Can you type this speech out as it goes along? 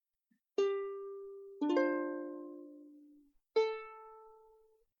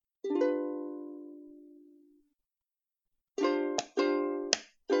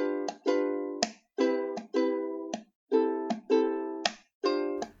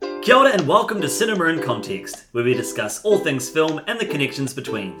Kia ora and welcome to Cinema in Context, where we discuss all things film and the connections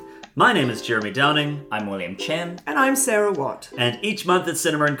between. My name is Jeremy Downing. I'm William Chen. And I'm Sarah Watt. And each month at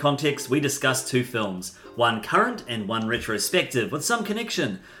Cinema in Context, we discuss two films, one current and one retrospective with some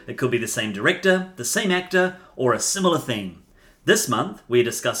connection. It could be the same director, the same actor, or a similar theme. This month, we're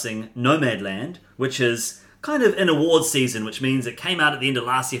discussing Nomadland, which is kind of in awards season, which means it came out at the end of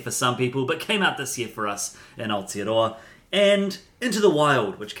last year for some people, but came out this year for us in Aotearoa. And Into the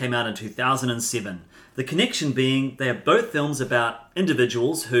Wild, which came out in 2007. The connection being they are both films about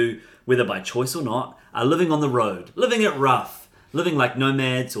individuals who, whether by choice or not, are living on the road, living it rough, living like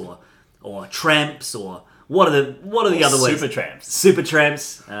nomads or tramps or what are the other ways? Super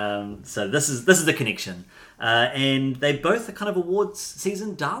tramps. So this is the connection, and they both are kind of awards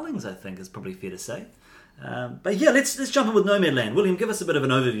season darlings. I think is probably fair to say. But yeah, let's jump in with Nomadland. William, give us a bit of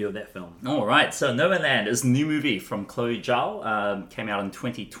an overview of that film. All right, so Nomadland is a new movie from Chloe Zhao. Came out in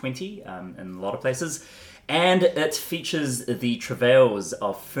 2020 in a lot of places. And it features the travails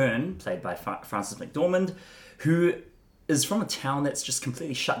of Fern, played by Frances McDormand, who is from a town that's just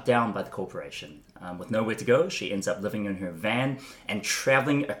completely shut down by the corporation. With nowhere to go, she ends up living in her van and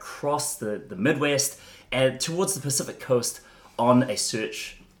traveling across the Midwest and towards the Pacific coast on a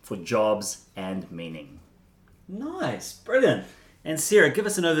search for jobs and meaning. Nice, brilliant. And Sarah, give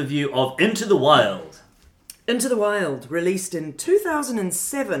us an overview of Into the Wild. Into the Wild, released in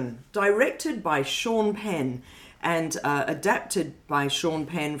 2007, directed by Sean Penn and adapted by Sean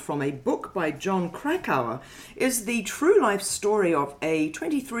Penn from a book by John Krakauer, is the true life story of a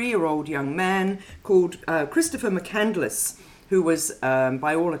 23-year-old young man called Christopher McCandless, who was,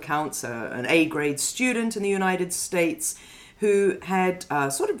 by all accounts, an A-grade student in the United States, who had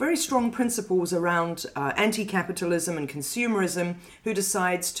sort of very strong principles around anti-capitalism and consumerism, who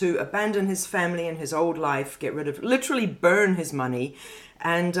decides to abandon his family and his old life, get rid of, literally burn his money,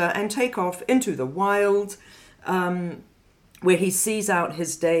 and take off into the wild, where he sees out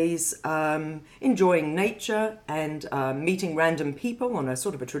his days enjoying nature and meeting random people on a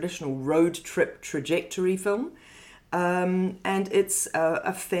sort of a traditional road trip trajectory film. And it's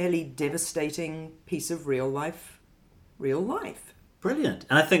a fairly devastating piece of real life. Brilliant.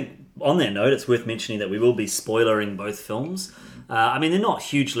 And I think on that note, it's worth mentioning that we will be spoilering both films. I mean, they're not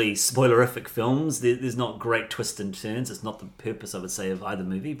hugely spoilerific films. There's not great twists and turns. It's not the purpose, I would say, of either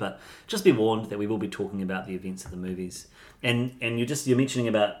movie. But just be warned that we will be talking about the events of the movies. And you're mentioning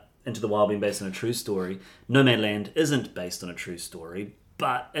about Into the Wild being based on a true story. Nomadland isn't based on a true story,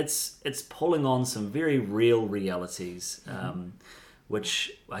 but it's pulling on some very real realities,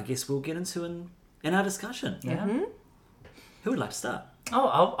 which I guess we'll get into in our discussion. Yeah. Mm-hmm. Who would like to start?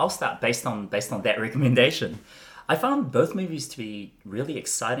 I'll start based on that recommendation. I found both movies to be really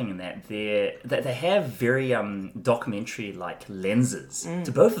exciting in that they have very documentary-like lenses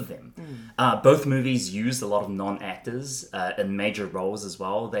to both of them. Both movies use a lot of non-actors in major roles as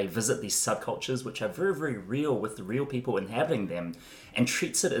well. They visit these subcultures which are very, very real with the real people inhabiting them and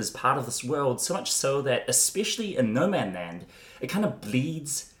treats it as part of this world, so much so that, especially in Nomadland, it kind of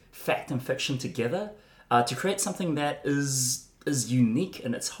bleeds fact and fiction together to create something that is unique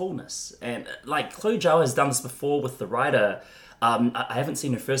in its wholeness. And like Chloe Zhao has done this before with The Rider. I haven't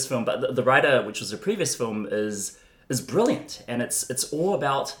seen her first film, but The Rider, which was her previous film, is brilliant. And it's all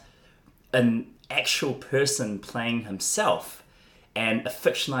about an actual person playing himself and a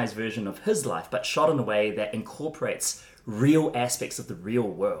fictionalized version of his life, but shot in a way that incorporates real aspects of the real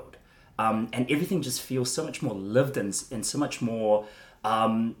world. And everything just feels so much more lived and so much more,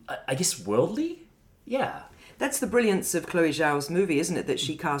 I guess, worldly. Yeah. That's the brilliance of Chloe Zhao's movie, isn't it? That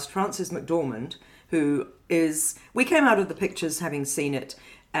she cast Frances McDormand, who is... We came out of the pictures having seen it,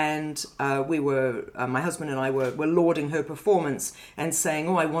 and we were... my husband and I were lauding her performance and saying,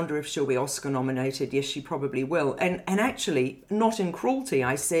 I wonder if she'll be Oscar nominated. Yes, she probably will. And actually, not in cruelty,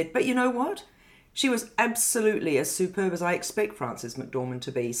 I said, but you know what? She was absolutely as superb as I expect Frances McDormand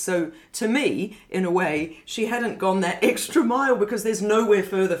to be. So, to me, in a way, she hadn't gone that extra mile because there's nowhere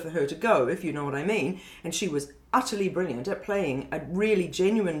further for her to go, if you know what I mean. And she was utterly brilliant at playing a really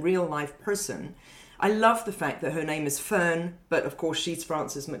genuine, real-life person. I love the fact that her name is Fern, but of course she's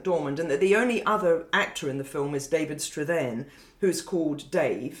Frances McDormand, and that the only other actor in the film is David Strathairn, who's called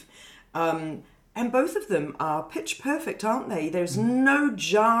Dave. And both of them are pitch perfect, aren't they? There's no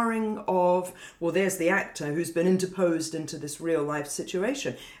jarring of, well, there's the actor who's been interposed into this real life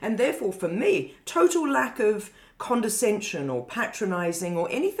situation. And therefore, for me, total lack of condescension or patronizing or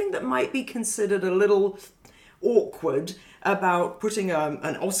anything that might be considered a little awkward about putting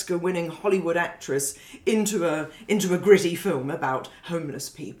an Oscar-winning Hollywood actress into a gritty film about homeless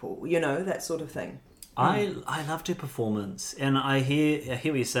people, you know, that sort of thing. I loved her performance, and I hear what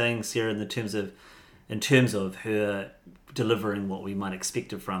you're saying, Sarah, in terms of her delivering what we might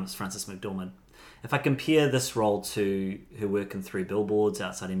expect of Frances McDormand. If I compare this role to her work in Three Billboards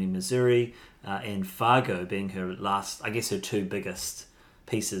Outside Ebbing, Missouri, and Fargo being her her two biggest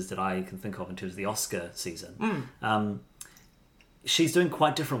pieces that I can think of in terms of the Oscar season. She's doing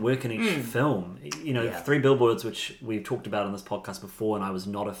quite different work in each film. Three Billboards, which we've talked about on this podcast before, and I was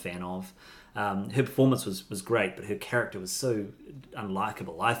not a fan of. Her performance was great, but her character was so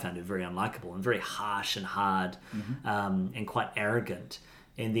unlikable. I found her very unlikable and very harsh and hard, and quite arrogant.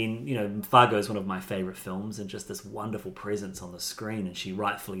 And then, Fargo is one of my favourite films, and just this wonderful presence on the screen, and she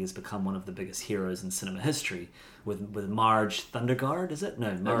rightfully has become one of the biggest heroes in cinema history with Marge Thundergaard, is it?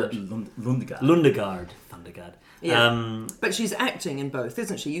 No, Marge... Lundegaard. Thundergaard. Yeah. But she's acting in both,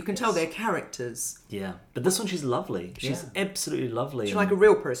 isn't she? You can tell they're characters. Yeah. But this one, she's lovely. She's absolutely lovely. She's like a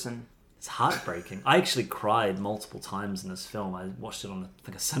real person. It's heartbreaking. I actually cried multiple times in this film. I watched it on, I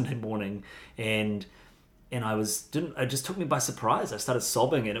think, a Sunday morning, and it just took me by surprise. I started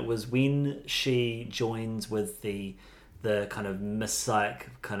sobbing, and it was when she joins with the kind of messiah,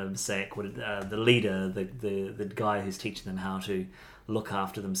 the leader, the guy who's teaching them how to look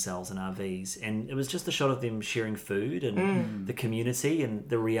after themselves in RVs, and it was just a shot of them sharing food and the community and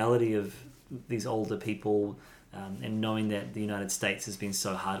the reality of these older people, and knowing that the United States has been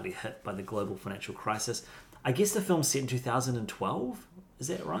so hardly hit by the global financial crisis. I guess the film's set in 2012. Is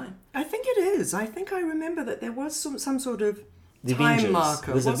that right? I think it is. I think I remember that there was some sort of the time Avengers.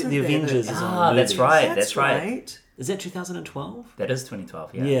 marker. The Avengers is on that's movies. right. That's right. Is that 2012? That is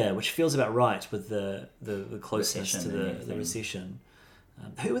 2012. Yeah. Yeah, which feels about right with the closeness Recession to and the everything. recession.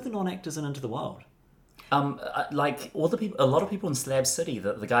 Who are the non-actors in Into the Wild? Like all the people, a lot of people in Slab City.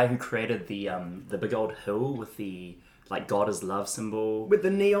 The guy who created the big old hill with the God is love symbol. With the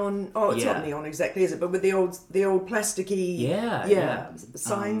neon. Oh, it's Yeah. not neon exactly, is it? But with the old plasticky. Yeah.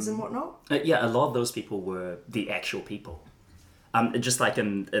 Signs and whatnot. A lot of those people were the actual people. Just like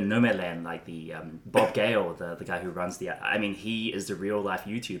in Nomadland, like the Bob Gale, the guy who runs he is the real life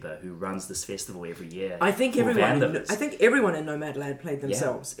YouTuber who runs this festival every year. I think for everyone Vanderbilt. in Nomadland played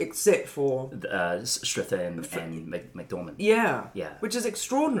themselves, except for Strither and McDormand. Yeah. Yeah. Which is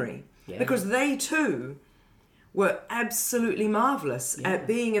extraordinary. Yeah. Because they too were absolutely marvellous at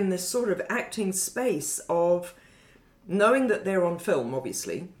being in this sort of acting space of knowing that they're on film,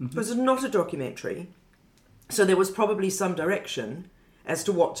 obviously, because it's not a documentary. So there was probably some direction as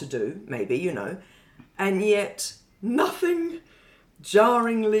to what to do, maybe, and yet nothing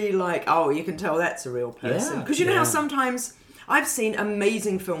jarringly like, oh, you can tell that's a real person. Because you know how sometimes I've seen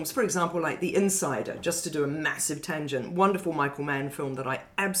amazing films, for example, like The Insider, just to do a massive tangent, wonderful Michael Mann film that I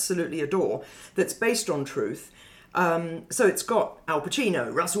absolutely adore, that's based on truth. So it's got Al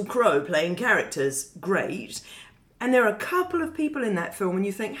Pacino, Russell Crowe playing characters, great. And there are a couple of people in that film and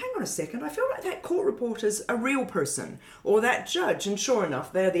you think, hang on a second, I feel like that court reporter's a real person, or that judge, and sure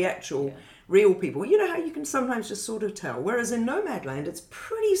enough, they're the actual real people. You know how you can sometimes just sort of tell, whereas in Nomadland, it's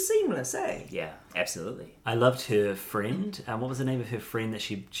pretty seamless, eh? Yeah, absolutely. I loved her friend. What was the name of her friend that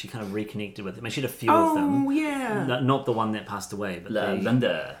she kind of reconnected with? I mean, she had a few of them. Oh, yeah. Not the one that passed away, but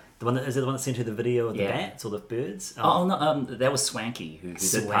Linda. The one is it the one that sent her the video of the bats or the birds? Oh no, that was Swanky who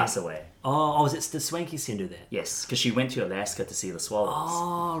did pass away. Oh, was it the Swanky send her that? Yes, because she went to Alaska to see the swallows.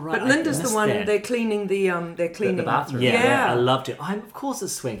 Oh, right. But Linda's the one they're cleaning the bathroom. Yeah, I loved it. Of course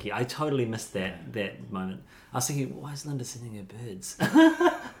it's Swanky. I totally missed that moment. I was thinking, why is Linda sending her birds?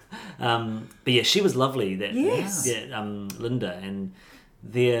 But yeah, she was lovely. Linda and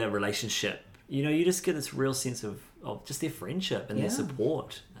their relationship. You just get this real sense of just their friendship and their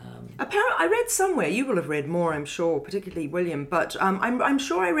support. Apparently, I read somewhere, you will have read more, I'm sure, particularly William, but I'm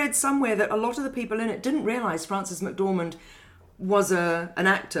sure I read somewhere that a lot of the people in it didn't realise Frances McDormand was an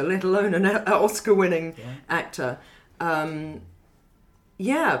actor, let alone an Oscar-winning actor.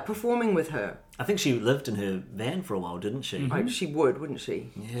 Performing with her. I think she lived in her van for a while, didn't she? She would, wouldn't she?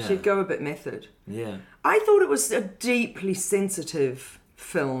 Yeah. She'd go a bit method. Yeah. I thought it was a deeply sensitive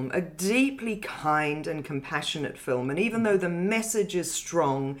film, a deeply kind and compassionate film, and even though the message is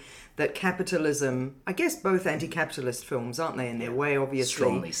strong that capitalism, I guess both anti-capitalist films, aren't they, in their way,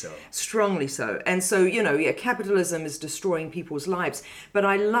 obviously? Strongly so. And so, capitalism is destroying people's lives. But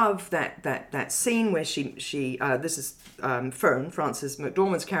I love that scene where she this is Fern, Frances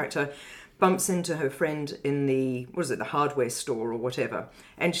McDormand's character, bumps into her friend in the hardware store or whatever,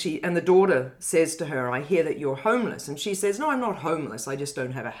 and the daughter says to her, I hear that you're homeless, and she says, no, I'm not homeless, I just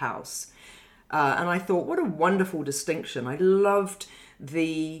don't have a house. And I thought, what a wonderful distinction. I loved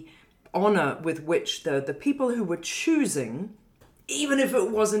the honour with which the people who were choosing, even if it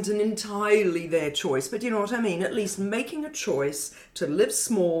wasn't an entirely their choice, but you know what I mean, at least making a choice to live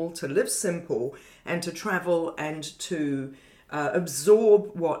small, to live simple, and to travel and to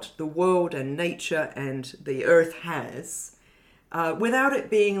absorb what the world and nature and the earth has, without it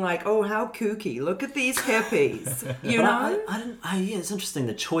being like, oh, how kooky, look at these hippies, you know? Yeah, it's interesting,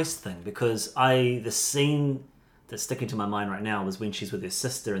 the choice thing, because the scene that's sticking to my mind right now was when she's with her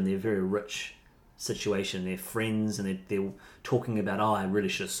sister and they're very rich situation, they're friends, and they're talking about, oh, I really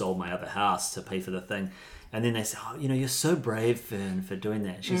should have sold my other house to pay for the thing, and then they say, oh, you know, you're so brave, Fern, for doing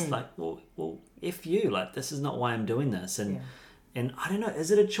that. And she's like, well, F you, like, this is not why I'm doing this. And I don't know,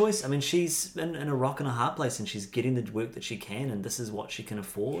 is it a choice? I mean, she's in a rock and a hard place, and she's getting the work that she can, and this is what she can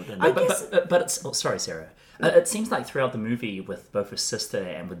afford. And But it's... Oh, sorry, Sarah. It seems like throughout the movie, with both her sister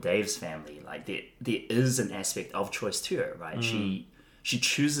and with Dave's family, like, there is an aspect of choice to her, right? She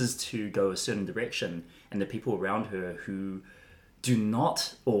chooses to go a certain direction, and the people around her who do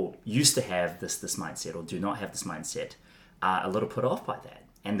not, or used to have this mindset, or do not have this mindset, are a little put off by that.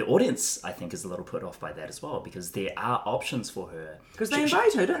 And the audience, I think, is a little put off by that as well, because there are options for her. Because they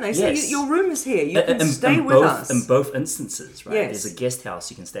invite her, don't they? Yes. So your room is here. You can stay with us. In both instances, right? Yes. There's a guest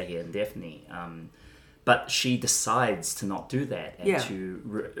house. You can stay here indefinitely. But she decides to not do that and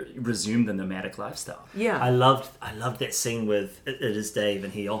to resume the nomadic lifestyle. Yeah. I loved that scene with it is Dave,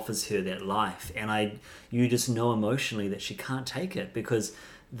 and he offers her that life, and you just know emotionally that she can't take it, because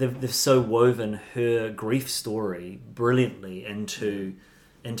they've so woven her grief story brilliantly into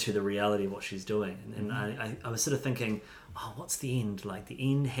the reality of what she's doing. And I was sort of thinking, oh, what's the end? Like,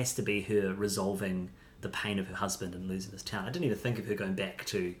 the end has to be her resolving the pain of her husband and losing this town. I didn't even think of her going back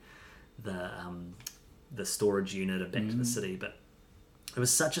to the storage unit and back to the city, but it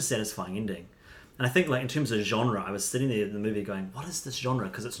was such a satisfying ending. And I think, like, in terms of genre, I was sitting there in the movie going, what is this genre?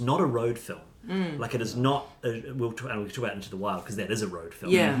 Because it's not a road film. Like, it is not we'll talk about Into the Wild, because that is a road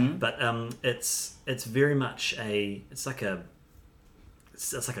film. Yeah. But it's very much it's like a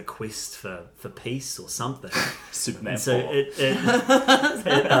quest for peace or something. Superman. So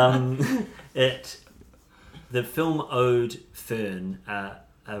the film owed Fern a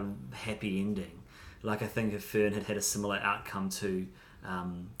happy ending. Like, I think if Fern had a similar outcome to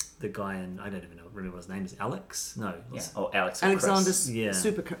the guy in, I don't even remember what his name is, Alex? No. Alex. Alexander's Yeah.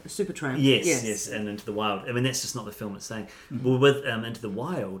 Supertramp. Yes, and Into the Wild. I mean, that's just not the film it's saying. Well, with Into the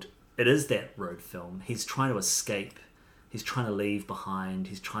Wild, it is that road film. He's trying to escape. He's trying to leave behind.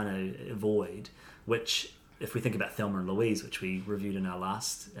 He's trying to avoid, which, if we think about Thelma and Louise, which we reviewed in our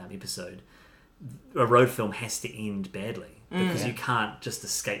last episode, a road film has to end badly, because you can't just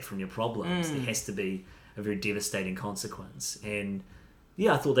escape from your problems. There has to be a very devastating consequence. And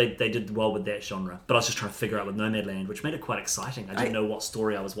yeah, I thought they did well with that genre, but I was just trying to figure out with Nomadland, which made it quite exciting. I didn't know what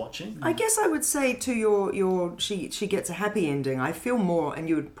story I was watching. I guess I would say to your she gets a happy ending. I feel more, and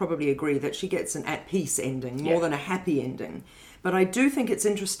you would probably agree, that she gets an at peace ending more than a happy ending. But I do think it's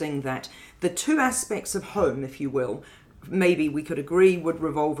interesting that the two aspects of home, if you will, maybe we could agree would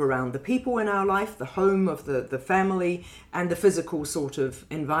revolve around the people in our life, the home of the family, and the physical sort of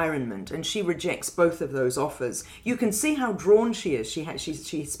environment. And she rejects both of those offers. You can see how drawn she is.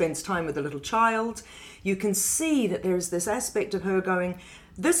 She spends time with a little child. You can see that there is this aspect of her going,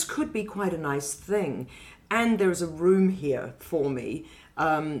 this could be quite a nice thing, and there's a room here for me.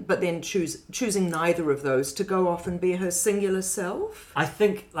 But then choosing neither of those to go off and be her singular self. I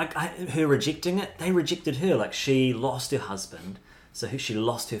think, like, her rejecting it, they rejected her. Like, she lost her husband, so she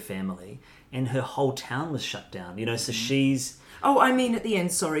lost her family, and her whole town was shut down. You know, so she's... Oh, I mean at the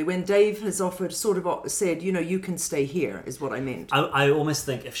end, sorry, when Dave has offered, sort of said, you know, you can stay here, is what I meant. I almost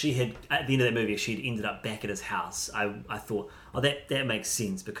think if she had, at the end of that movie, if she'd ended up back at his house, I thought, oh, that makes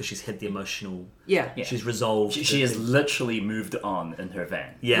sense, because she's had the emotional... Yeah. She's resolved. She has literally moved on in her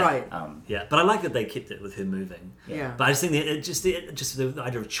van. Yeah. Right. Yeah, but I like that they kept it with her moving. Yeah. But I just think that just the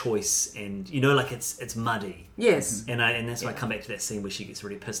idea of choice, and, you know, like, it's muddy. Yes. And that's why I come back to that scene where she gets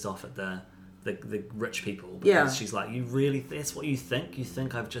really pissed off at the rich people, because Yeah. she's like, you really, that's what you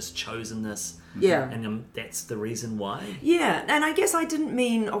think I've just chosen this, Yeah. and that's the reason why. Yeah, and I guess I didn't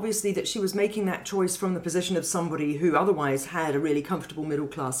mean, obviously, that she was making that choice from the position of somebody who otherwise had a really comfortable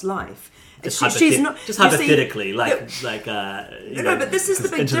middle-class life. She's not just hypothetically, you know, but this is the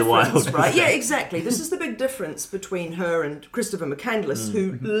big Into the difference, Wild. right? Yeah, exactly. This is the big difference between her and Christopher McCandless,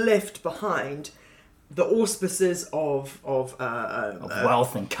 who left behind the auspices of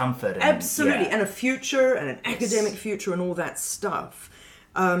wealth and comfort. And, absolutely, and a future, and an academic future, and all that stuff.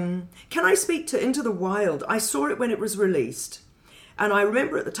 Can I speak to Into the Wild? I saw it when it was released, and I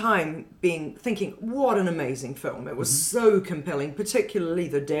remember at the time thinking, what an amazing film. It was so compelling, particularly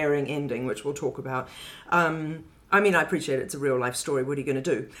the daring ending, which we'll talk about. I mean, I appreciate it's a real life story. What are you going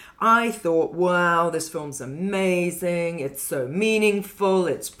to do? I thought, wow, this film's amazing. It's so meaningful.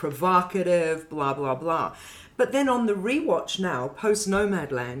 It's provocative, blah, blah, blah. But then on the rewatch now, post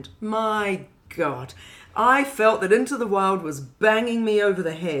Nomadland, my God, I felt that Into the Wild was banging me over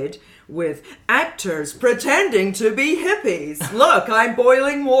the head with actors pretending to be hippies. Look, I'm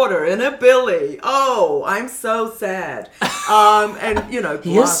boiling water in a billy. Oh, I'm so sad. And, you know...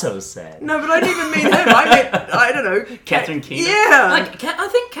 He is so sad. No, but I didn't even mean him. I meant, I don't know... Catherine Keener. Yeah. I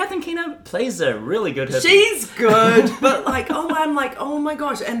think Catherine Keener plays a really good hippie. She's good, but I'm like, oh my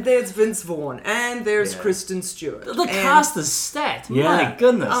gosh. And there's Vince Vaughn, and there's Kristen Stewart. The cast is stacked. Yeah. My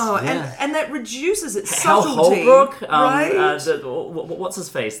goodness. Oh, Yeah. and that reduces its Hal subtlety. Holbrook, right? what's his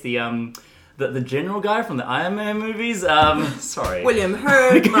face? The general guy from the Iron Man movies. Sorry, William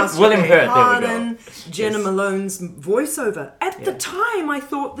Hurt, Master William Ray Hurt, there we go. Harden, Jenna Yes. Malone's voiceover. At the time, I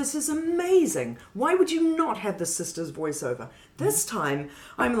thought, this is amazing. Why would you not have the sister's voiceover? This time,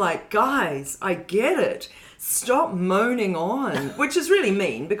 I'm like, guys, I get it. Stop moaning on, which is really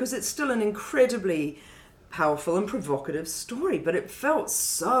mean because it's still an incredibly powerful and provocative story, but it felt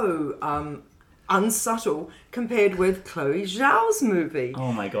so unsubtle compared with Chloe Zhao's movie.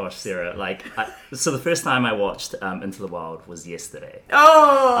 Oh my gosh, Sarah! So the first time I watched Into the Wild was yesterday.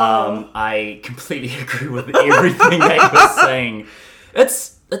 Oh, I completely agree with everything that you were saying.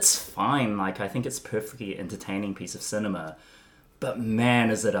 It's fine. Like, I think it's a perfectly entertaining piece of cinema. But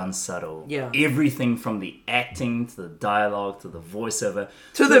man, is it unsubtle. Yeah. Everything from the acting to the dialogue to the voiceover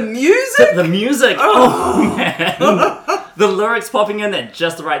to the music. the music. Oh man, the lyrics popping in at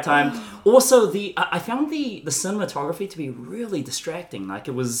just the right time. Also, I found the cinematography to be really distracting. Like,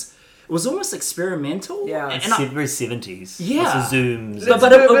 it was almost experimental. Yeah. and Very 70s. Yeah. Lots of zooms. But a it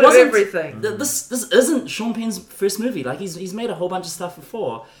bit of wasn't everything. This isn't Sean Penn's first movie. Like, he's made a whole bunch of stuff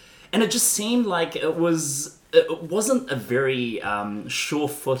before, and it just seemed like it wasn't a very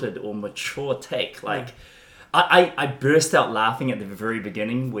sure-footed or mature take. Like, I burst out laughing at the very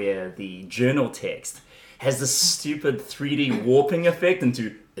beginning where the journal text has this stupid 3D warping effect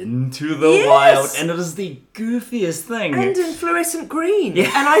into the Yes. wild, and it is the goofiest thing. And in fluorescent green. Yeah.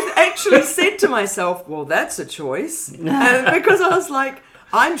 And I actually said to myself, well, that's a choice. And because I was like,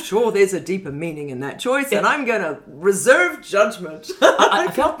 I'm sure there's a deeper meaning in that choice, and I'm going to reserve judgment.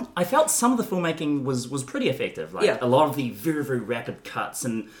 I felt some of the filmmaking was pretty effective. Like, Yeah. a lot of the very, very rapid cuts,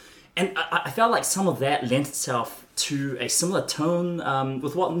 and I felt like some of that lent itself to a similar tone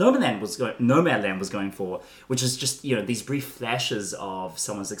with what Nomadland was going for, which is just, you know, these brief flashes of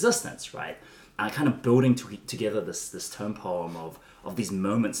someone's existence, right? Kind of building together this tone poem of these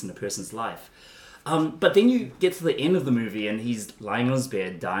moments in a person's life. But then you get to the end of the movie and he's lying on his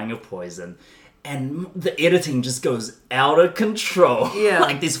bed, dying of poison, and the editing just goes out of control. Yeah.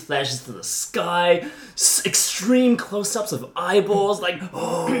 Like, these flashes to the sky, extreme close-ups of eyeballs, like,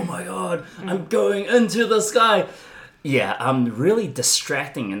 oh my god, I'm going into the sky. Yeah, really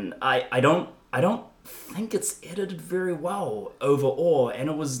distracting, and I don't think it's edited very well overall, and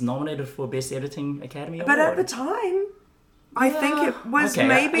it was nominated for Best Editing Academy Award. But at the time, I think it was Okay,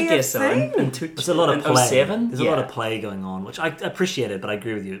 maybe I guess a thing. There's a lot of play. 07? There's a lot of play going on, which I appreciate it, but I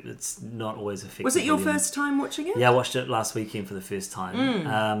agree with you. It's not always effective. Was it your first time watching it? Yeah, I watched it last weekend for the first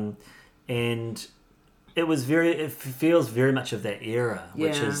time, and it feels very much of that era,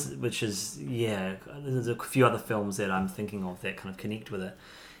 which is There's a few other films that I'm thinking of that kind of connect with it,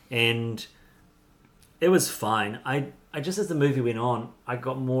 and it was fine. I just, as the movie went on, I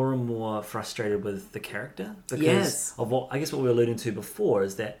got more and more frustrated with the character because of what we were alluding to before,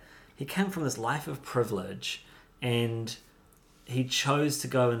 is that he came from this life of privilege and he chose to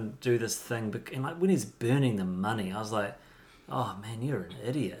go and do this thing. And like, when he's burning the money, I was like, oh man, you're an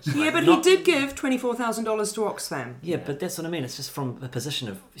idiot. Yeah, Like, but he did give $24,000 to Oxfam. Yeah, but that's what I mean. It's just from a position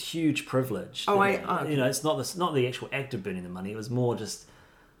of huge privilege. Oh, you know, it's not the actual act of burning the money. It was more just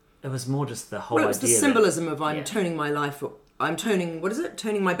the whole idea. Well, it was the symbolism of turning my life,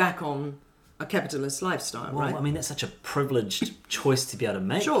 turning my back on a capitalist lifestyle, Well, right? I mean, that's such a privileged choice to be able to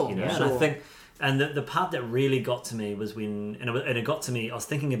make. Sure, you know? yeah. And I Sure. think, and the part that really got to me was when, and it got to me. I was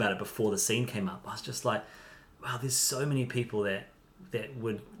thinking about it before the scene came up. I was just like, wow, there's so many people that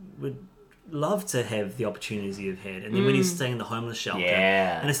would love to have the opportunities you've had. And then when he's staying in the homeless shelter,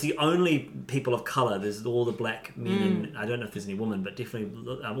 Yeah. and it's the only people of color. There's all the black men, and I don't know if there's any women, but definitely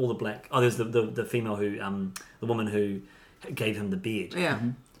all the black. Oh, there's the female who, the woman who gave him the bed. Yeah.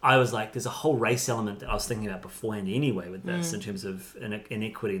 I was like, there's a whole race element that I was thinking about beforehand anyway with this, in terms of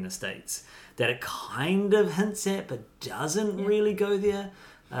inequity in the States, that it kind of hints at, but doesn't really go there.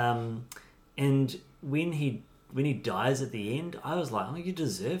 And when he when he dies at the end, I was like, oh, you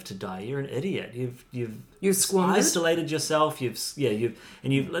deserve to die. You're an idiot. You've squandered, isolated yourself.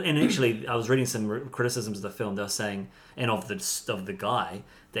 And actually, I was reading some criticisms of the film. They were saying, and of the guy,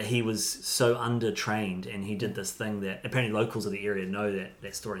 that he was so undertrained, and he did this thing that apparently locals of the area know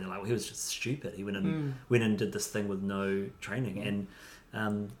that story. And they're like, well, he was just stupid. He went and did this thing with no training,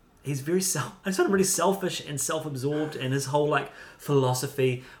 and he's I found him really selfish and self-absorbed, and his whole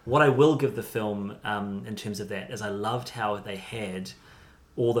philosophy. What I will give the film in terms of that is I loved how they had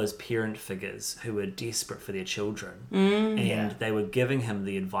all those parent figures who were desperate for their children, and they were giving him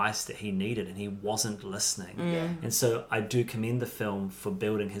the advice that he needed, and he wasn't listening. And so I do commend the film for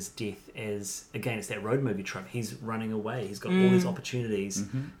building his death as, again, it's that road movie trope. He's running away. He's got all these opportunities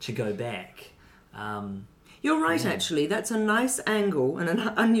to go back. You're right, actually. That's a nice angle, and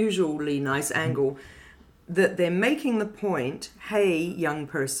an unusually nice angle, that they're making the point, hey, young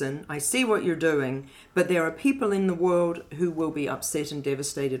person, I see what you're doing, but there are people in the world who will be upset and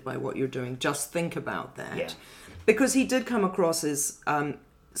devastated by what you're doing. Just think about that. Yeah. Because he did come across as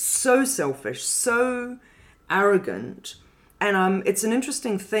so selfish, so arrogant. And it's an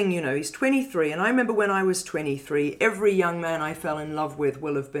interesting thing, he's 23, and I remember when I was 23, every young man I fell in love with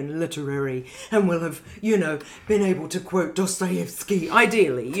will have been literary and will have, been able to quote Dostoevsky,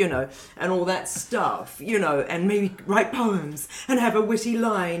 ideally, and all that stuff, and maybe write poems and have a witty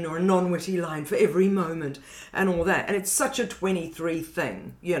line or a non-witty line for every moment and all that. And it's such a 23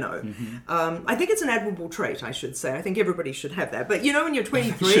 thing, I think it's an admirable trait, I should say. I think everybody should have that. But, when you're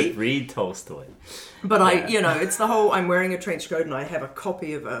 23... You should read Tolstoy. But it's the whole, I'm wearing a trench coat and I have a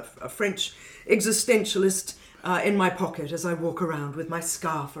copy of a French existentialist in my pocket as I walk around with my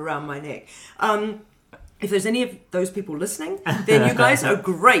scarf around my neck. If there's any of those people listening, then you guys are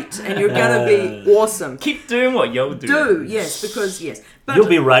great and you're going to be awesome. Keep doing what you'll do. Yes. But, you'll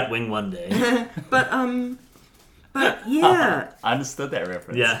be right wing one day. But yeah. I understood that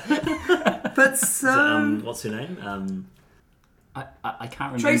reference. Yeah. But so... what's her name? I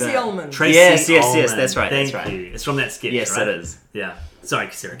can't remember. Tracy Ullman. Yes, that's right. Thank that's right. you. It's from that sketch, yes, right? it is. Yeah. Sorry,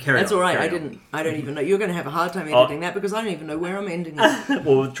 Sarah, carry on. That's all right. I don't even know. You're going to have a hard time editing that because I don't even know where I'm ending it.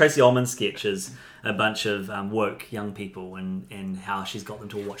 Well, Tracy Ullman's sketch is a bunch of woke young people and how she's got them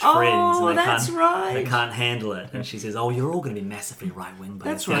to watch Friends. And they can't handle it. And she says, oh, you're all going to be massively right-wing by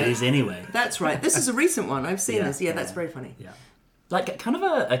that's the 30s anyway. That's right. This is a recent one. I've seen this. Yeah, that's very funny. Yeah. Like, kind of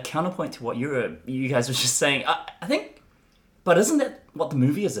a counterpoint to what you guys were just saying. I think... But isn't that what the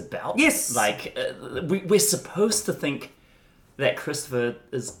movie is about? Yes. Like, we're supposed to think that Christopher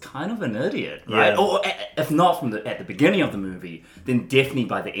is kind of an idiot, right? Yeah. Or if not at the beginning of the movie, then definitely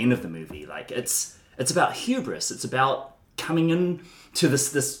by the end of the movie. Like, it's about hubris. It's about coming in to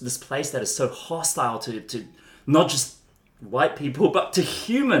this place that is so hostile to not just white people, but to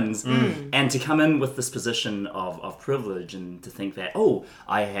humans, and to come in with this position of privilege and to think that, oh,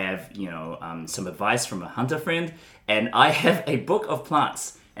 I have, some advice from a hunter friend, and I have a book of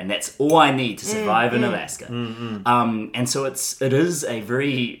plants, and that's all I need to survive in Alaska. And so it is a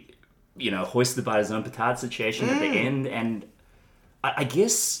very, hoisted by his own petard situation at the end, and I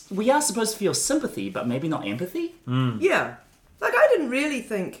guess we are supposed to feel sympathy, but maybe not empathy. Yeah. Like, I didn't really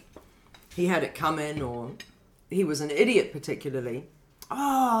think he had it coming or... he was an idiot particularly.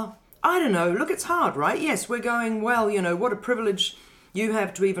 I don't know. Look, it's hard, right? Yes, we're going, well, what a privilege you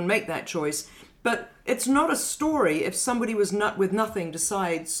have to even make that choice. But it's not a story if somebody with nothing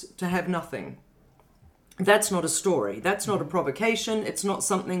decides to have nothing. That's not a story. That's not a provocation. It's not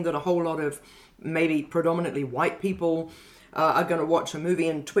something that a whole lot of maybe predominantly white people are going to watch a movie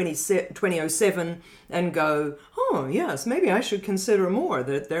in 2007 and go, oh, yes, maybe I should consider more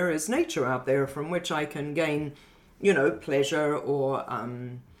that there is nature out there from which I can gain, pleasure or...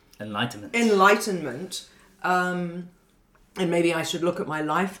 Enlightenment. And maybe I should look at my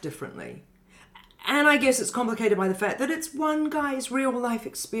life differently. And I guess it's complicated by the fact that it's one guy's real life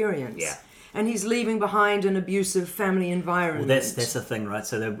experience. Yeah. And he's leaving behind an abusive family environment. Well, that's the thing, right?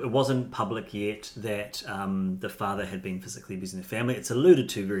 So it wasn't public yet that the father had been physically abusing the family. It's alluded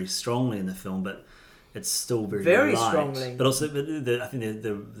to very strongly in the film, but it's still very light. Strongly. But also, I think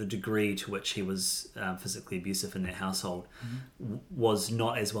the degree to which he was physically abusive in that household was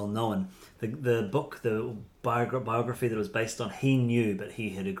not as well known. The book, the biography that it was based on, he knew, but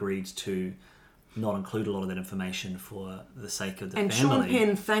he had agreed to not include a lot of that information for the sake of the family. And Sean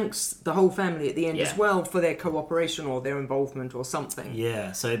Penn thanks the whole family at the end as well for their cooperation or their involvement or something.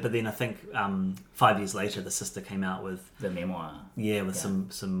 Yeah, but then I think 5 years later the sister came out with... the memoir. Yeah, with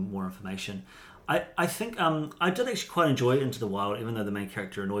some more information. I think I did actually quite enjoy Into the Wild, even though the main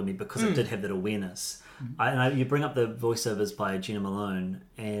character annoyed me because it did have that awareness. You bring up the voiceovers by Gina Malone,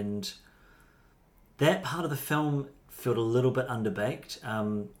 and that part of the film felt a little bit underbaked.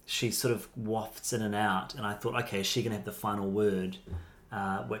 She sort of wafts in and out, and I thought, okay, is she going to have the final word?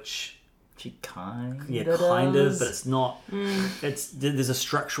 Which She kind of, but it's not. There's a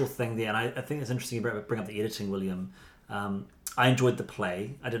structural thing there, and I think it's interesting you bring up the editing, William. I enjoyed the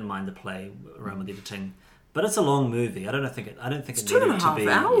play. I didn't mind the play around with editing, but it's a long movie. I don't think it needed 2.5 to be.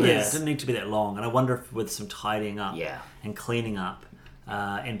 hours. Yeah, it didn't need to be that long. And I wonder if with some tidying up and cleaning up,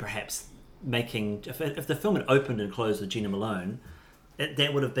 and perhaps making if the film had opened and closed with Gina Malone,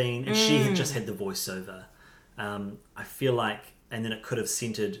 that would have been, and she had just had the voiceover. I feel like, and then it could have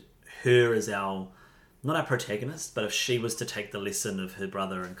centered her as not our protagonist, but if she was to take the lesson of her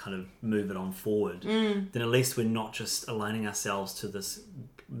brother and kind of move it on forward, then at least we're not just aligning ourselves to this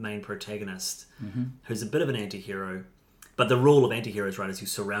main protagonist who's a bit of an anti-hero. But the rule of anti-heroes, right, is you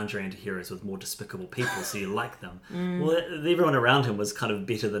surround your anti-heroes with more despicable people so you like them. Well, everyone around him was kind of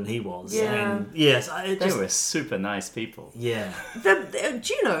better than he was. Yeah. And yes, They were super nice people. Yeah.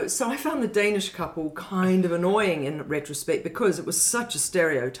 Do you know, so I found the Danish couple kind of annoying in retrospect because it was such a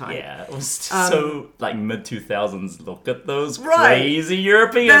stereotype. Yeah, it was so like mid-2000s. Look at those Right. crazy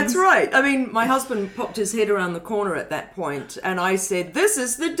Europeans. That's right. I mean, my husband popped his head around the corner at that point, and I said, "This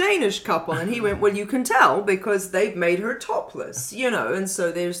is the Danish couple," and he went, "Well, you can tell because they've made her topless, and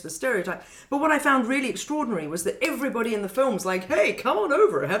so there's the stereotype." But what I found really extraordinary was that everybody in the film's like, "Hey, come on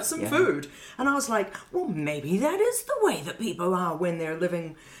over, have some food," and I was like, "Well, maybe that is the way that people are when they're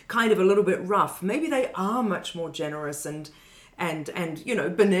living kind of a little bit rough. Maybe they are much more generous and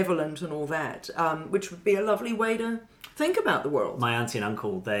benevolent and all that, which would be a lovely way to think about the world." My auntie and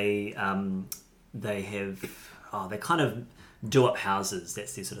uncle, they kind of do up houses.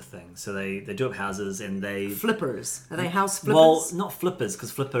 That's their sort of thing. So they do up houses and they Flippers. Are they house flippers? Well, not flippers,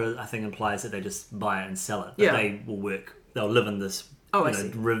 because flipper I think implies that they just buy it and sell it. But Yeah. they will work. They'll live in this I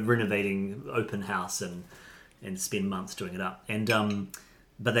see. renovating open house and spend months doing it up. And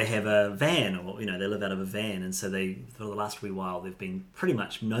but they have a van, or they live out of a van, and so they, for the last wee while, they've been pretty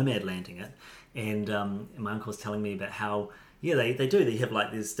much nomad landing it. And my uncle was telling me about how they do. They have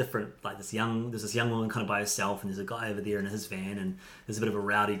like there's this young woman kind of by herself, and there's a guy over there in his van, and there's a bit of a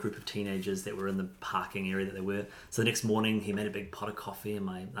rowdy group of teenagers that were in the parking area that they were. So the next morning he made a big pot of coffee, and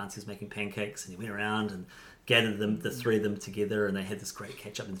my auntie was making pancakes, and he went around and gathered the three of them together, and they had this great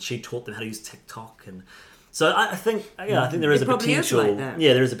catch up, and she taught them how to use TikTok. And so I think there is It a probably is potential. like that.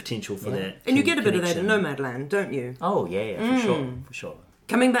 Yeah, there is a potential for that. And you get a bit of that in connection. Nomadland, don't you? Oh yeah, for sure.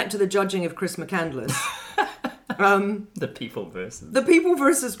 Coming back to the judging of Chris McCandless, The people versus. the people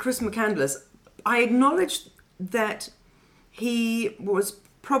versus Chris McCandless, I acknowledge that he was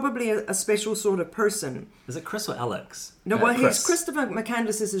probably a special sort of person. Is it Chris or Alex? No, well, Chris. Christopher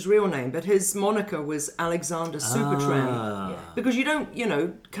McCandless is his real name, but his moniker was Alexander Supertramp. Because you don't,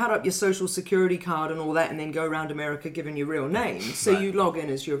 cut up your social security card and all that and then go around America giving your real name. So you log in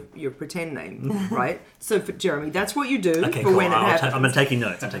as your pretend name, right? So for Jeremy, that's what you do Okay, for cool. when it happens. I'm taking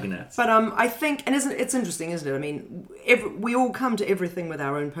notes. But I think, and it's interesting, isn't it? I mean, we all come to everything with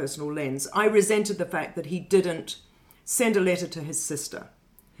our own personal lens. I resented the fact that he didn't send a letter to his sister.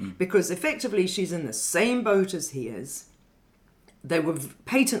 Because effectively she's in the same boat as he is. They were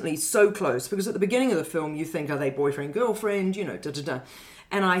patently so close, because at the beginning of the film you think, are they boyfriend, girlfriend, da-da-da.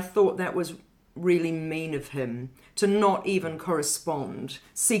 And I thought that was really mean of him to not even correspond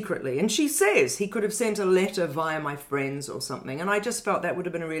secretly. And she says he could have sent a letter via my friends or something. And I just felt that would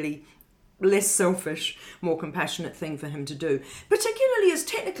have been a really less selfish, more compassionate thing for him to do. Particularly as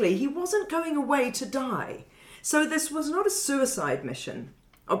technically he wasn't going away to die. So this was not a suicide mission.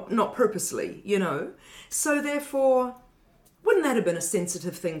 Not purposely, So therefore, wouldn't that have been a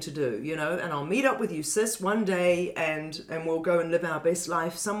sensitive thing to do, And I'll meet up with you, sis, one day and we'll go and live our best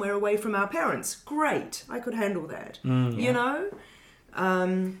life somewhere away from our parents. Great. I could handle that,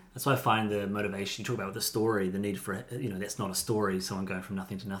 That's why I find the motivation, you talk about the story, the need for, that's not a story, someone going from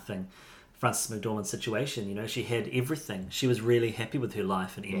nothing to nothing. Frances McDormand's situation, she had everything. She was really happy with her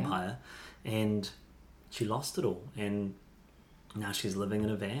life and empire, and she lost it all. And now she's living in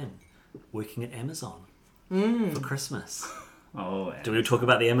a van, working at Amazon for Christmas. Oh, Do we talk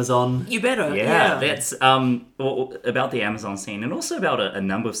about the Amazon? You better. yeah, that's about the Amazon scene, and also about a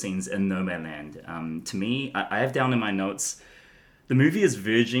number of scenes in Nomadland. To me, I have down in my notes, the movie is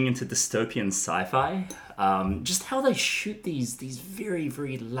verging into dystopian sci-fi. Just how they shoot these very,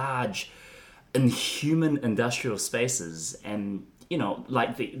 very large, inhuman industrial spaces, and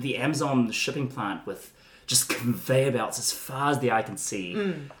like the Amazon shipping plant with just conveyor belts as far as the eye can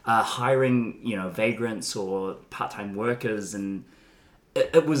see, hiring vagrants or part-time workers, and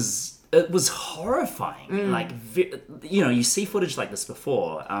it was horrifying. Like you see footage like this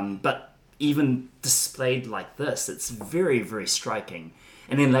before, but even displayed like this. It's very, very striking.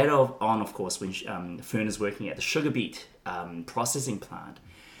 And then later on, of course, when Fern is working at the sugar beet processing plant,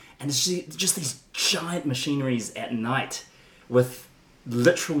 and it's just these giant machineries at night with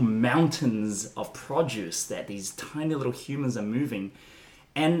literal mountains of produce that these tiny little humans are moving.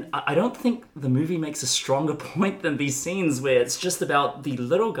 And I don't think the movie makes a stronger point than these scenes where it's just about the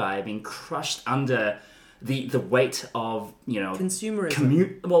little guy being crushed under the weight of,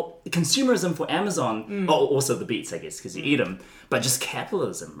 Consumerism. Consumerism for Amazon, also the beets, I guess, because you eat them, but just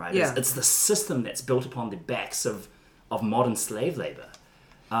capitalism, right? Yeah. It's the system that's built upon the backs of modern slave labor.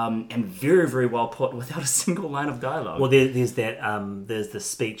 And very, very well put without a single line of dialogue. Well, there's that. There's the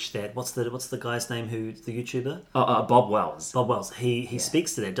speech that what's the guy's name? Who's the YouTuber? Bob Wells. Bob Wells. He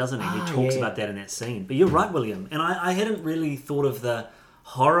speaks to that, doesn't he? He talks about that in that scene. But you're right, William. And I hadn't really thought of the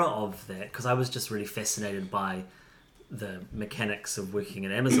horror of that because I was just really fascinated by the mechanics of working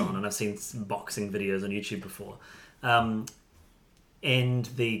at Amazon, and I've seen some boxing videos on YouTube before. And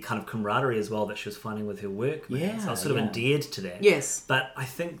the kind of camaraderie as well that she was finding with her workmates. Yeah, So I was sort of endeared to that. Yes. But I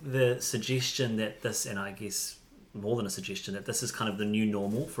think the suggestion that this, and I guess more than a suggestion, that this is kind of the new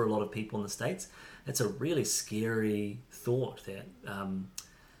normal for a lot of people in the States, it's a really scary thought that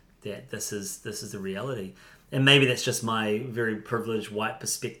that this is the reality. And maybe that's just my very privileged white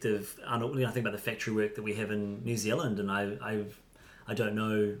perspective. I think about the factory work that we have in New Zealand, and I don't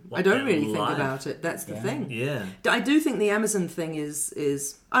know what I don't that really like. think about it. That's the thing. Yeah. I do think the Amazon thing is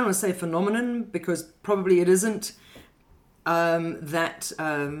I don't want to say phenomenon because probably it isn't that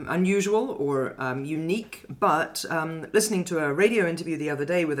unusual or unique. But listening to a radio interview the other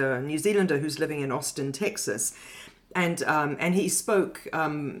day with a New Zealander who's living in Austin, Texas, and he spoke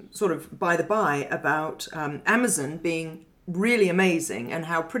sort of by the by about Amazon being really amazing and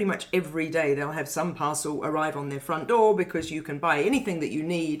how pretty much every day they'll have some parcel arrive on their front door because you can buy anything that you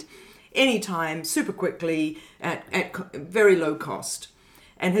need anytime super quickly at very low cost.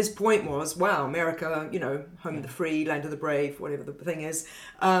 And his point was, wow, America, home of the free, land of the brave, whatever the thing is,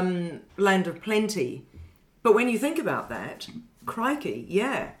 land of plenty. But when you think about that, crikey,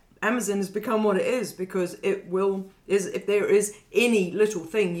 yeah, Amazon has become what it is because if there is any little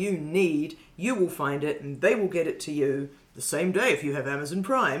thing you need, you will find it and they will get it to you the same day if you have Amazon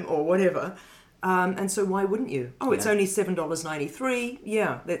Prime or whatever. And so why wouldn't you? Oh, it's only $7.93.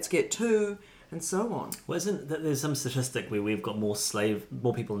 Yeah, let's get two, and so on. Well, isn't that there's some statistic where we've got more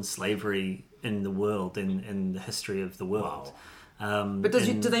people in slavery in the world in the history of the world. Wow. But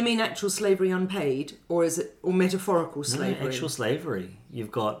do they mean actual slavery unpaid, or is it metaphorical slavery? No, actual slavery.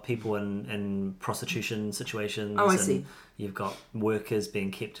 You've got people in prostitution situations. Oh, I and see. You've got workers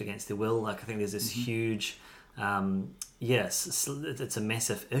being kept against their will. Like I think there's this huge, yes, it's a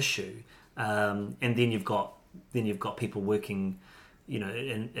massive issue. And then you've got people working,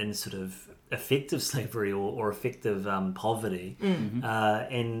 in sort of effective slavery or effective poverty. Mm-hmm.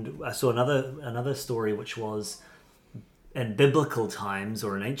 And I saw another story which was, in biblical times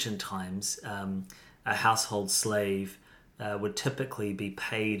or in ancient times, a household slave would typically be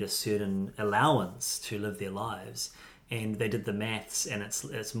paid a certain allowance to live their lives, and they did the maths, and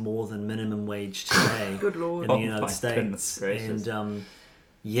it's more than minimum wage today. Good Lord. In the Oh, United my States. goodness gracious. And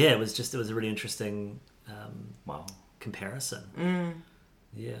it was a really interesting Wow. comparison.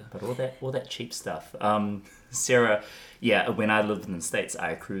 Yeah. But all that cheap stuff. Sarah, when I lived in the States,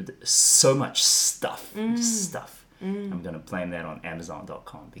 I accrued so much stuff. Just stuff. I'm going to blame that on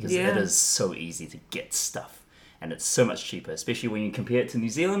Amazon.com because it is so easy to get stuff. And it's so much cheaper, especially when you compare it to New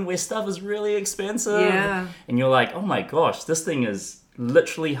Zealand where stuff is really expensive. Yeah. And you're like, oh my gosh, this thing is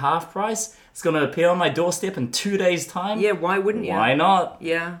literally half price. It's going to appear on my doorstep in 2 days' time. Yeah, why wouldn't you? Why not?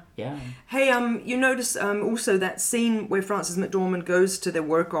 Yeah. Yeah. Hey, you notice also that scene where Frances McDormand goes to their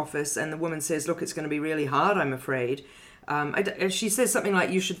work office and the woman says, look, it's going to be really hard, I'm afraid. She says something like,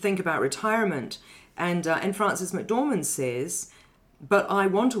 you should think about retirement. And Frances McDormand says, but I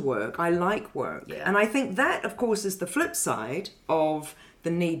want to work, I like work. Yeah. And I think that, of course, is the flip side of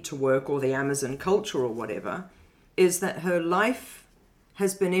the need to work or the Amazon culture or whatever, is that her life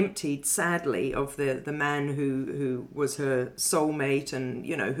has been emptied, sadly, of the man who was her soulmate and,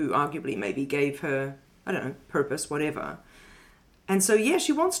 who arguably maybe gave her, I don't know, purpose, whatever. And so,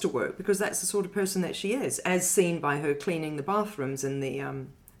 she wants to work because that's the sort of person that she is, as seen by her cleaning the bathrooms in the,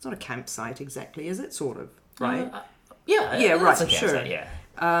 it's not a campsite exactly, is it? Sort of, right? Yeah, right, that's okay, sure. Yeah.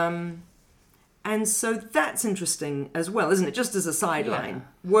 And so that's interesting as well, isn't it? Just as a sideline,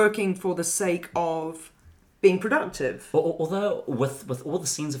 working for the sake of being productive. Although with all the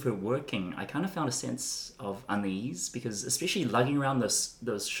scenes of her working, I kind of found a sense of unease because especially lugging around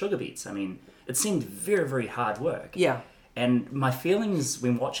those sugar beets, I mean, it seemed very, very hard work. Yeah. And my feelings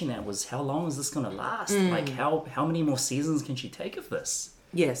when watching that was, how long is this going to last? Like, how many more seasons can she take of this?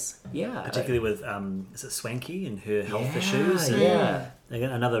 Yes. Yeah. Particularly with, is it Swanky and her health issues? And Yeah.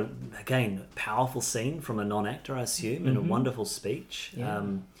 again, another, powerful scene from a non-actor, I assume, and a wonderful speech. Yeah.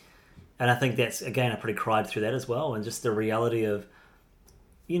 And I think that's, again, I pretty cried through that as well. And just the reality of,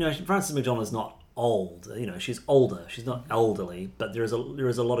 Frances McDormand is not old. She's older. She's not elderly, but there is a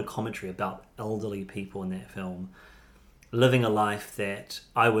lot of commentary about elderly people in that film living a life that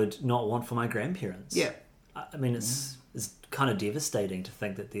I would not want for my grandparents. Yeah. I mean, it's kind of devastating to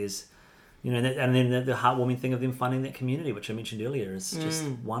think that there's, and then the heartwarming thing of them finding that community, which I mentioned earlier, is just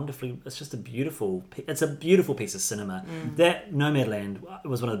wonderfully. It's just a beautiful piece of cinema. That Nomadland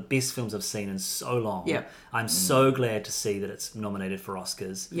was one of the best films I've seen in so long. Yeah. I'm so glad to see that it's nominated for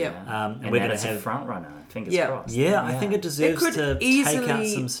Oscars. Yeah. And we're that going is to a have front runner. Fingers Yeah. crossed. Yeah, I think it It deserves could to easily take out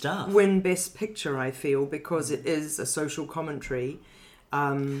some stuff. win Best Picture, I feel, because it is a social commentary.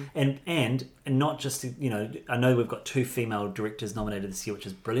 And not just I know we've got 2 female directors nominated this year, which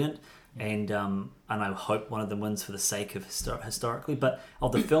is brilliant, and I hope one of them wins for the sake of historically. But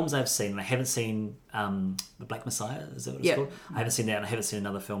of the films I've seen, and I haven't seen The Black Messiah, is that what it's called? I haven't seen that, and I haven't seen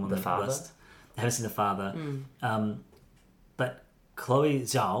another film on the Father? list. I haven't seen The Father, but Chloe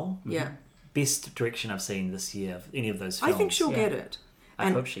Zhao, best direction I've seen this year of any of those films. I think she'll get it. I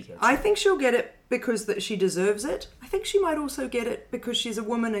hope she gets I it. think she'll get it because that she deserves it. I think she might also get it because she's a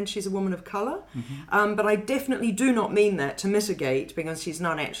woman and she's a woman of colour. But I definitely do not mean that to mitigate because she's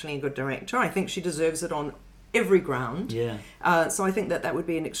not actually a good director. I think she deserves it on every ground. Yeah. So I think that would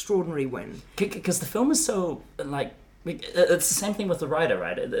be an extraordinary win. Because the film is so, like, it's the same thing with the writer,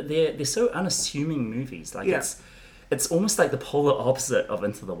 right? They're so unassuming movies. Like, it's almost like the polar opposite of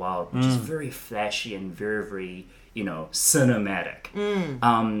Into the Wild, which is very flashy and very, very, cinematic.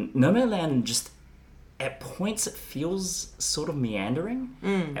 Nomadland just, at points it feels sort of meandering.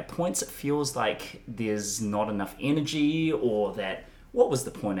 At points it feels like there's not enough energy, or that, what was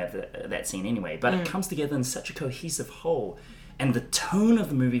the point of that scene anyway? But it comes together in such a cohesive whole. And the tone of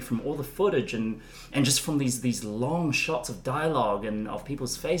the movie, from all the footage and just from these long shots of dialogue and of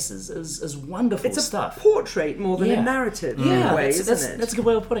people's faces, is wonderful It's a stuff. portrait more than a narrative in a way, isn't it? That's a good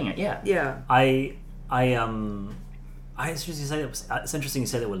way of putting it. Yeah. Yeah. It's interesting you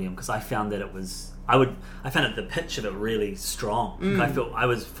say that, William, because I found that it was. I found the pitch of it really strong. I felt I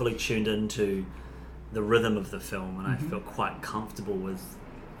was fully tuned into the rhythm of the film, and I felt quite comfortable with.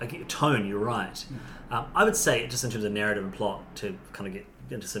 Tone, you're right. I would say, just in terms of narrative and plot, to kind of get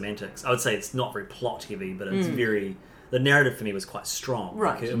into semantics, I would say it's not very plot heavy, but it's very. The narrative for me was quite strong.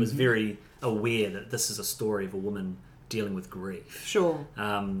 Right. Like, it was very aware that this is a story of a woman dealing with grief. Sure.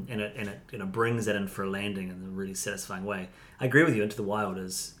 And it brings that in for a landing in a really satisfying way. I agree with you. Into the Wild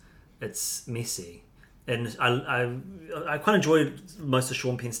it's messy, and I quite enjoyed most of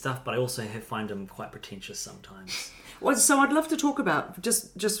Sean Penn's stuff, but I also find him quite pretentious sometimes. Well, so I'd love to talk about,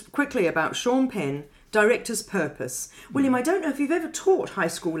 just quickly, about Sean Penn, director's purpose. William, I don't know if you've ever taught high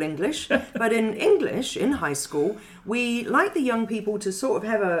school English, but in English, in high school, we like the young people to sort of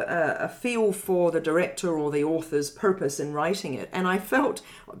have a feel for the director or the author's purpose in writing it. And I felt,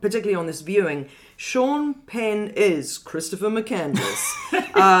 particularly on this viewing, Sean Penn is Christopher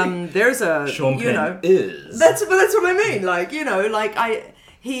McCandless. There's a, Sean Penn is. That's what I mean. Like,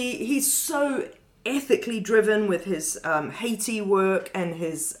 he's so ethically driven with his Haiti work, and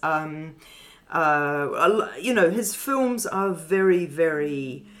his his films are very,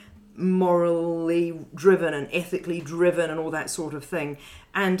 very morally driven and ethically driven and all that sort of thing.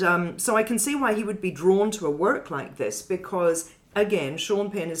 And so I can see why he would be drawn to a work like this, because again,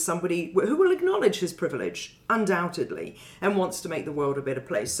 Sean Penn is somebody who will acknowledge his privilege, undoubtedly, and wants to make the world a better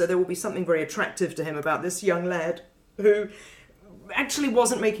place. So there will be something very attractive to him about this young lad who actually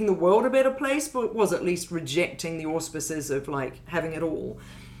wasn't making the world a better place, but was at least rejecting the auspices of, like, having it all.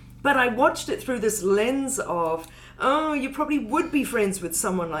 But I watched it through this lens of, you probably would be friends with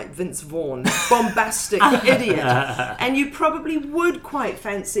someone like Vince Vaughn, bombastic idiot. And you probably would quite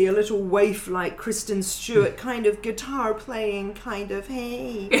fancy a little waif like Kristen Stewart, kind of guitar playing, kind of,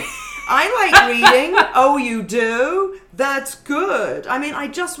 hey, I like reading. Oh, you do? That's good. I mean, I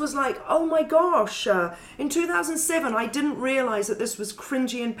just was like, oh my gosh. In 2007, I didn't realize that this was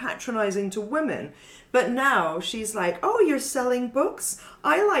cringy and patronizing to women. But now she's like, oh, you're selling books?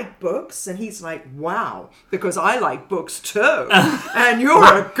 I like books. And he's like, wow, because I like books too. And you're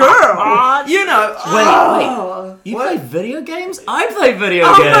a girl. Wait. You play video games? I play video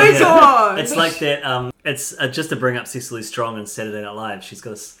Oh games. my God. It's like that. It's just to bring up Cecily Strong in Saturday Night Live. She's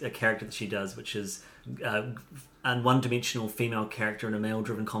got a character that she does, which is one-dimensional female character in a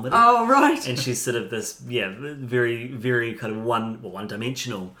male-driven comedy. Oh, right. And she's sort of this, very, very kind of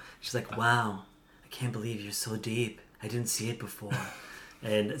one-dimensional. She's like, wow, I can't believe you're so deep. I didn't see it before.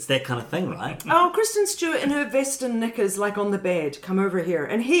 And it's that kind of thing, right? Oh, Kristen Stewart in her vest and knickers, like on the bed. Come over here.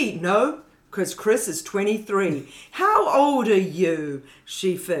 And no, because Chris is 23. How old are you?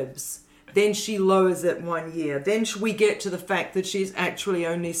 She fibs. Then she lowers it 1 year. Then we get to the fact that she's actually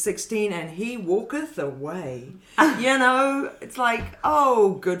only 16 and he walketh away. It's like,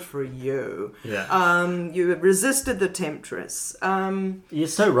 oh, good for you. Yeah. You resisted the temptress. You're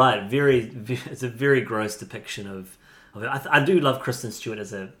so right. It's a very gross depiction of it. I do love Kristen Stewart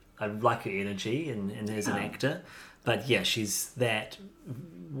I like her energy and as an actor. But yeah, she's that.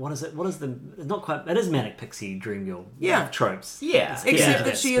 What is it? Not quite. It is manic pixie dream girl. Tropes. Yeah. Except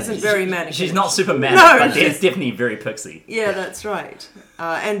that she isn't very manic. She's not super manic, but it's definitely very pixie. Yeah, that's right.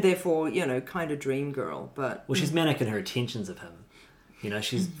 And therefore, kind of dream girl. But she's manic in her attentions of him.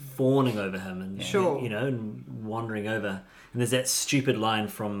 She's fawning over him and and wandering over. And there's that stupid line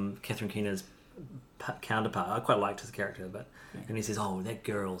from Catherine Keener's counterpart. I quite liked his character, and he says, "Oh, that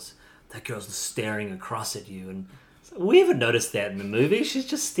girl's staring across at you." And we haven't noticed that in the movie. She's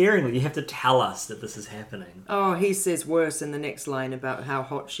just staring. You have to tell us that this is happening. Oh, he says worse in the next line about how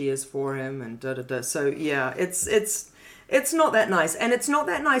hot she is for him and da-da-da. So, yeah, it's not that nice. And it's not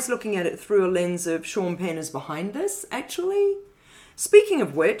that nice looking at it through a lens of Sean Penn is behind this, actually. Speaking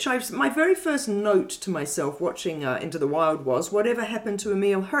of which, my very first note to myself watching Into the Wild was, whatever happened to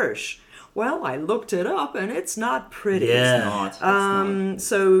Emile Hirsch? Well, I looked it up, and it's not pretty. Yeah. It's not.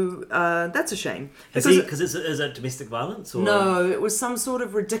 So that's a shame. Is it domestic violence? Or? No, it was some sort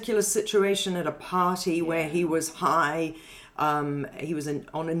of ridiculous situation at a party where he was high. He was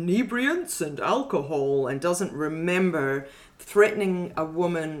on inebriants and alcohol and doesn't remember threatening a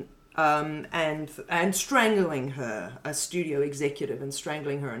woman and strangling her, a studio executive, and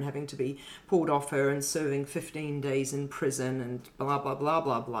strangling her and having to be pulled off her and serving 15 days in prison and blah, blah, blah,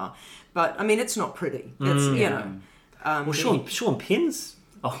 blah, blah. But, I mean, it's not pretty. It's, Sean Penn's...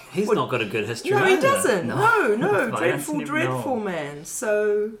 Oh, he's not got a good history. No, he doesn't. No. I Dreadful man.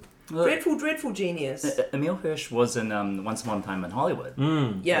 So... Dreadful genius. Emile Hirsch was in Once Upon a Time in Hollywood.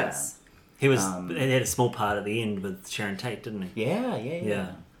 Yes. He was. He had a small part at the end with Sharon Tate, didn't he?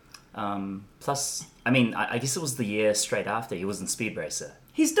 Yeah. Plus, I mean, I guess it was the year straight after he was in Speed Racer.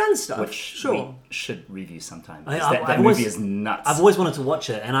 He's done stuff, which we should review sometime. That movie is nuts. I've always wanted to watch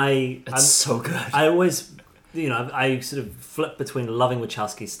it, and it's so good. I always, I sort of flip between loving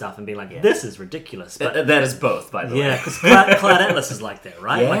Wachowski's stuff and being like, this is ridiculous. But that is both, by the way. Yeah, because Cloud Atlas is like that,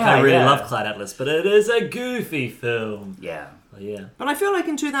 right? Yeah, I really love Cloud Atlas, but it is a goofy film. Yeah. Yeah. But I feel like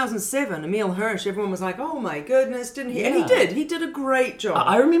in 2007, Emile Hirsch, everyone was like, oh my goodness, didn't he? Yeah. And he did. He did a great job.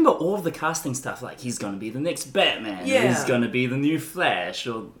 I remember all of the casting stuff, like he's going to be the next Batman, he's going to be the new Flash,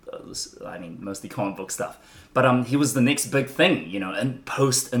 or, mostly comic book stuff. But he was the next big thing, and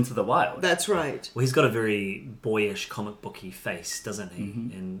post Into the Wild. That's right. Well, he's got a very boyish comic booky face, doesn't he?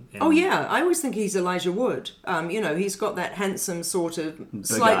 Mm-hmm. Oh yeah, I always think he's Elijah Wood. He's got that handsome sort of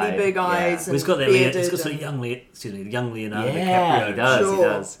slightly big eyes. And he's got that. He's got sort of young Leonardo DiCaprio. He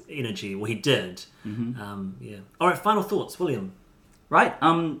does. Energy. Well, he did. Yeah. All right. Final thoughts, William. Right.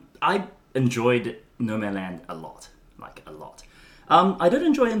 I enjoyed No Man's Land a lot. I did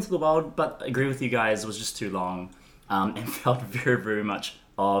enjoy Into the Wild, but I agree with you guys, it was just too long and felt very, very much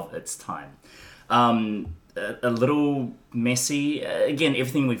of its time. A little messy. Again,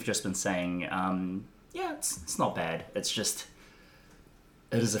 everything we've just been saying, it's not bad. It's just,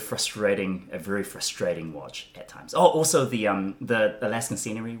 it is a very frustrating watch at times. Oh, also the Alaskan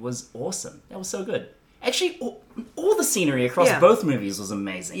scenery was awesome. That was so good. Actually, all the scenery across both movies was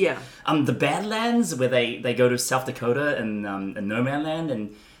amazing. Yeah. The Badlands, where they go to South Dakota and in No Man's Land,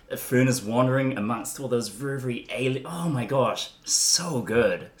 and Fern is wandering amongst all those very, very alien... Oh my gosh, so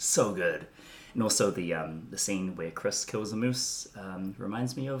good. And also the scene where Chris kills a moose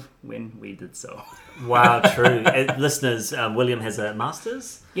reminds me of when we did so. Wow, true. Listeners, William has a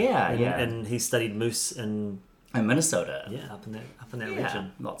master's. Yeah. And he studied moose in Minnesota. Yeah, up in that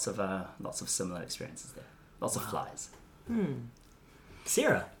region. Lots of similar experiences there. Lots of flies.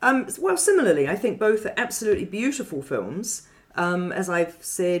 Sarah. Well, similarly, I think both are absolutely beautiful films. As I've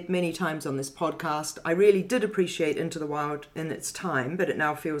said many times on this podcast, I really did appreciate Into the Wild in its time, but it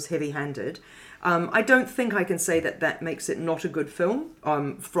now feels heavy-handed. I don't think I can say that makes it not a good film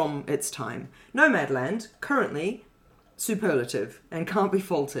from its time. Nomadland, currently, superlative and can't be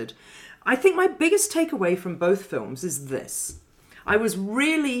faulted. I think my biggest takeaway from both films is this. I was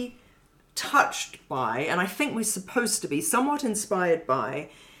really touched by, and I think we're supposed to be somewhat inspired by,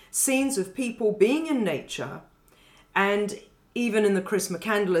 scenes of people being in nature And even in the Chris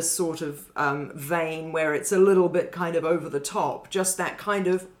McCandless sort of vein, where it's a little bit kind of over the top, just that kind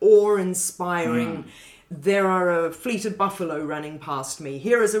of awe-inspiring, there are a fleet of buffalo running past me,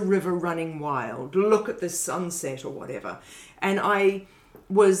 here is a river running wild, look at this sunset or whatever. And I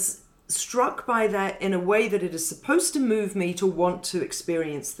was struck by that in a way that it is supposed to move me to want to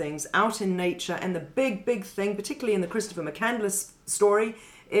experience things out in nature. And the big thing, particularly in the Christopher McCandless story,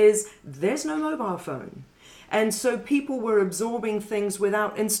 is there's no mobile phone. And so people were absorbing things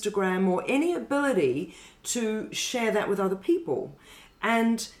without Instagram or any ability to share that with other people.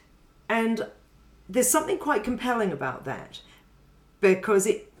 And there's something quite compelling about that, because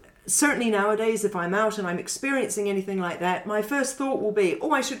it certainly nowadays, if I'm out and I'm experiencing anything like that, my first thought will be,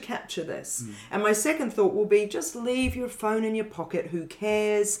 I should capture this. And my second thought will be, just leave your phone in your pocket. Who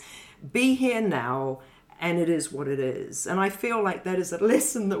cares? Be here now. And it is what it is. And I feel like that is a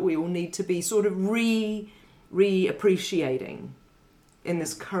lesson that we all need to be sort of re-appreciating in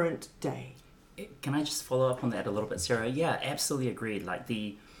this current day. Can I just follow up on that a little bit, Sarah? Yeah, absolutely agreed. Like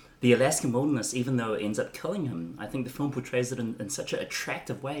the Alaskan wilderness, even though it ends up killing him, I think the film portrays it in such an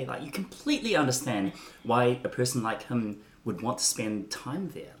attractive way. Like, you completely understand why a person like him would want to spend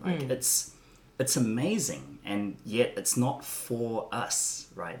time there. Like, it's amazing, and yet it's not for us,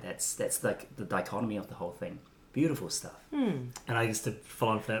 right? That's like the dichotomy of the whole thing. Beautiful stuff. And I guess to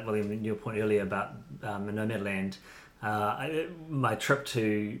follow on from that, William, your point earlier about Nomadland, my trip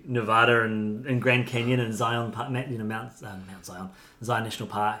to Nevada and Grand Canyon and Zion Park, Mount Zion, Zion National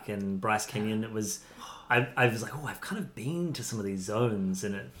Park and Bryce Canyon, I was like, I've kind of been to some of these zones,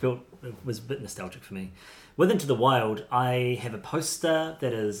 and it was a bit nostalgic for me. With Into the Wild, I have a poster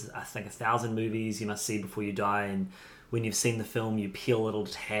that is, I think, 1,000 movies you must see before you die, and when you've seen the film, you peel a little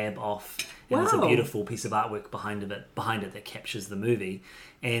tab off, and there's a beautiful piece of artwork behind it that captures the movie.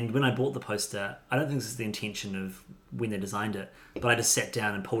 And when I bought the poster, I don't think this is the intention of when they designed it, but I just sat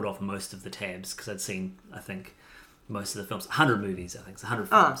down and pulled off most of the tabs, because I'd seen, I think, most of the films. 100 movies, I think. It's 100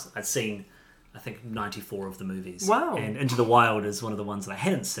 films. I'd seen, I think, 94 of the movies. Wow. And Into the Wild is one of the ones that I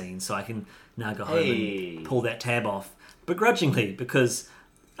hadn't seen, so I can now go home and pull that tab off, begrudgingly, because,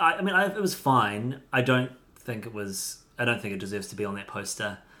 it was fine. I don't think it deserves to be on that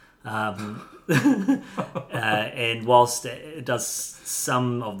poster. And whilst it does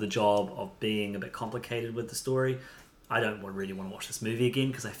some of the job of being a bit complicated with the story, I don't really want to watch this movie again,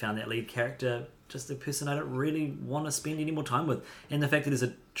 because I found that lead character just a person I don't really want to spend any more time with. And the fact that he's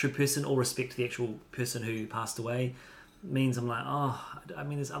a true person, all respect to the actual person who passed away, means I'm like,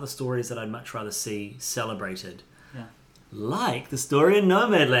 there's other stories that I'd much rather see celebrated. Yeah. Like the story in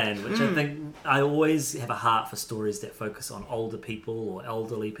Nomadland, which I think I always have a heart for stories that focus on older people or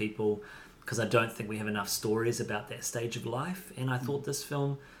elderly people, because I don't think we have enough stories about that stage of life. And I thought this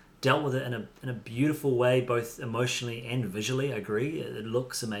film dealt with it in a beautiful way, both emotionally and visually. I agree, it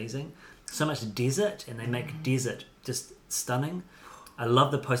looks amazing. So much desert, and they make desert just stunning. I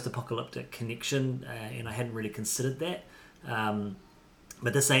love the post-apocalyptic connection, and I hadn't really considered that.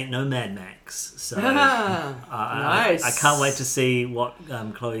 But this ain't no Mad Max, so nice. I can't wait to see what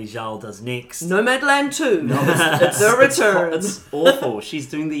Chloe Zhao does next. Nomadland 2. It's the return. It's awful. She's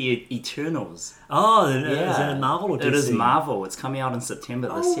doing the Eternals. Oh, is it Marvel or DC? It is Marvel. It's coming out in September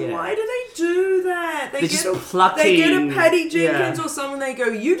this year. Why do they do that? They just get a Patty Jenkins or someone. They go,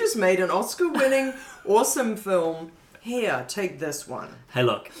 you just made an Oscar-winning, awesome film. Here, take this one. Hey,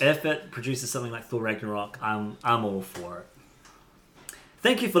 look, if it produces something like Thor Ragnarok, I'm all for it.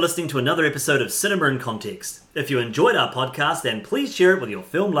 Thank you for listening to another episode of Cinema in Context. If you enjoyed our podcast, then please share it with your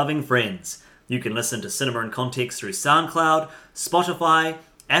film-loving friends. You can listen to Cinema in Context through SoundCloud, Spotify,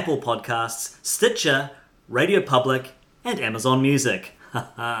 Apple Podcasts, Stitcher, Radio Public, and Amazon Music.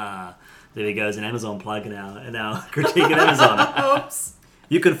 There we go, an Amazon plug in our critique of Amazon. Oops.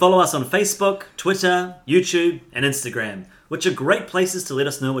 You can follow us on Facebook, Twitter, YouTube, and Instagram, which are great places to let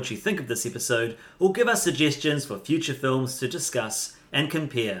us know what you think of this episode or give us suggestions for future films to discuss and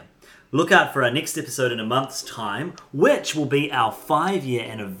compare. Look out for our next episode in a month's time, which will be our 5-year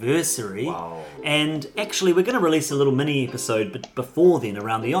anniversary. Wow. And actually, we're going to release a little mini episode before then,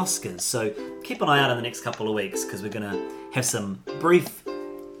 around the Oscars. So keep an eye out in the next couple of weeks, because we're going to have some brief,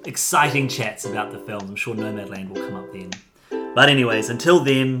 exciting chats about the films. I'm sure Nomadland will come up then. But anyways, until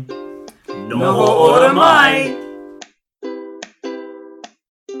then, no ora mai!